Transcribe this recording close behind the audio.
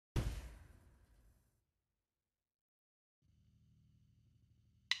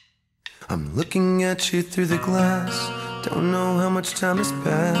I'm looking at you through the glass. Don't know how much time has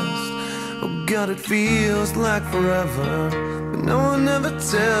passed. Oh God, it feels like forever, but no one ever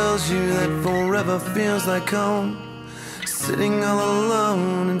tells you that forever feels like home. Sitting all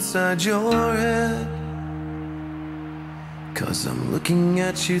alone inside your head. 'Cause I'm looking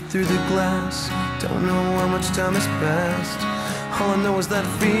at you through the glass. Don't know how much time has passed. All I know is that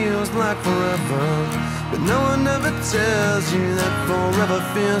it feels like forever, but no one ever tells you that forever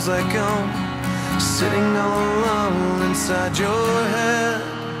feels like home. Sitting all alone inside your head.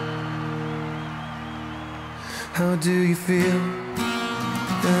 How do you feel?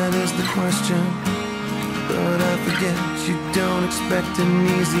 That is the question. But I forget you don't expect an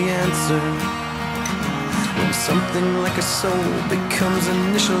easy answer. When something like a soul becomes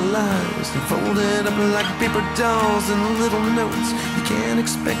initialized and folded up like paper dolls and little notes, you can't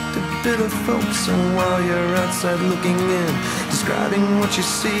expect a bit of folks. So while you're outside looking in, describing what you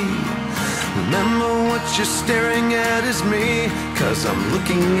see, remember what you're staring at is me. 'Cause I'm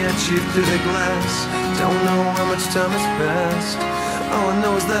looking at you through the glass. Don't know how much time has passed. All I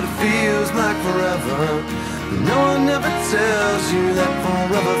know is that it feels like forever. No one ever tells you that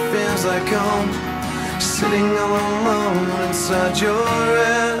forever feels like home. Sitting all alone inside your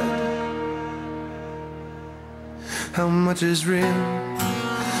head. How much is real?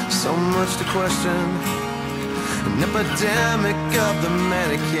 So much to question. An epidemic of the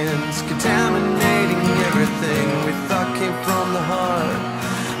mannequins, contaminating everything we thought came from the heart.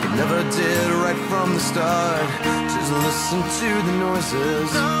 It never did right from the start. Just listen to the noises.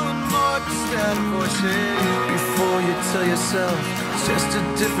 No more distant voices. Before you tell yourself it's just a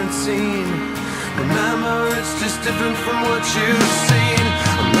different scene, remember it's just different from what you've seen.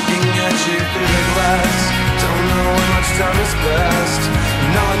 I'm looking at you through the glass. Don't know how much time has passed.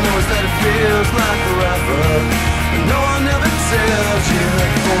 And all I know is that it feels like forever. And no one ever tells you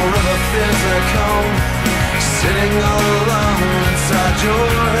that forever feels like home. Sitting all alone inside your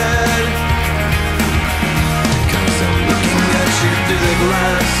head. 'Cause I'm looking at you through the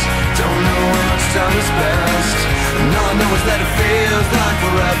glass. Don't know how much time has passed. And all I know is that it feels like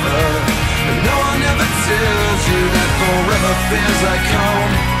forever. And no one ever tells you that forever feels like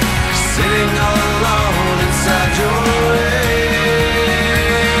home. Sitting all alone inside your head.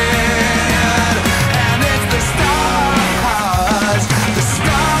 And it's the stars that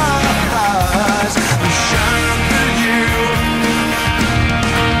shine through you.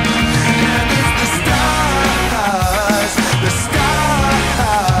 And it's the stars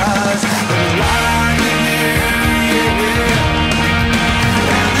that light you.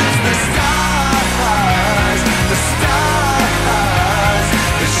 And it's the stars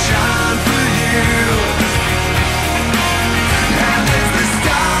that shine for you. And it's the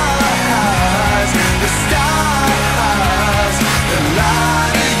stars that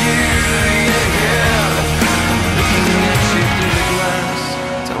light you, yeah. Looking at you through the glass.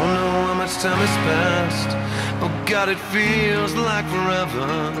 Don't know how much time has passed. Oh God, it feels like forever.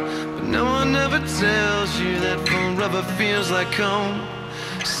 But no one ever tells you that forever feels like home.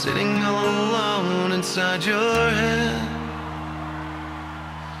 Sitting all alone inside your head.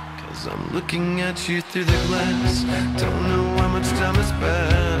 'Cause I'm looking at you through the glass. Don't know how much time has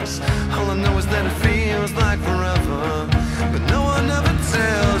passed. All I know is that it feels like forever. But no one ever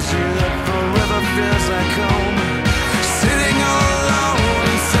tells you that forever feels like home. Sitting all alone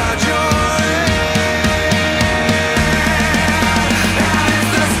inside your head. And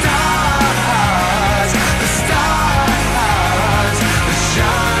it's the stars that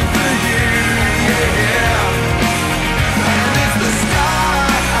shine for you, yeah. And it's the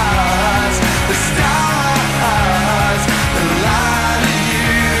stars that light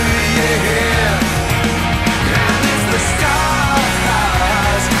you, yeah. And it's the stars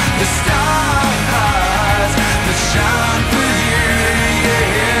that shine for you,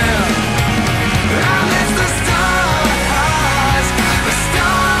 yeah. And it's the stars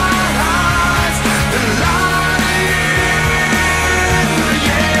that light you, yeah,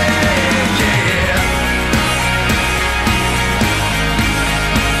 yeah.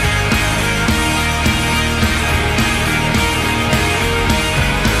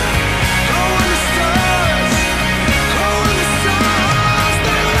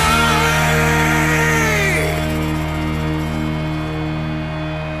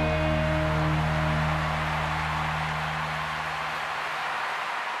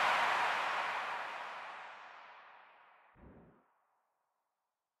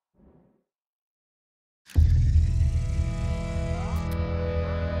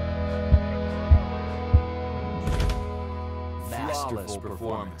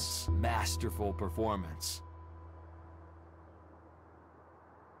 Masterful performance.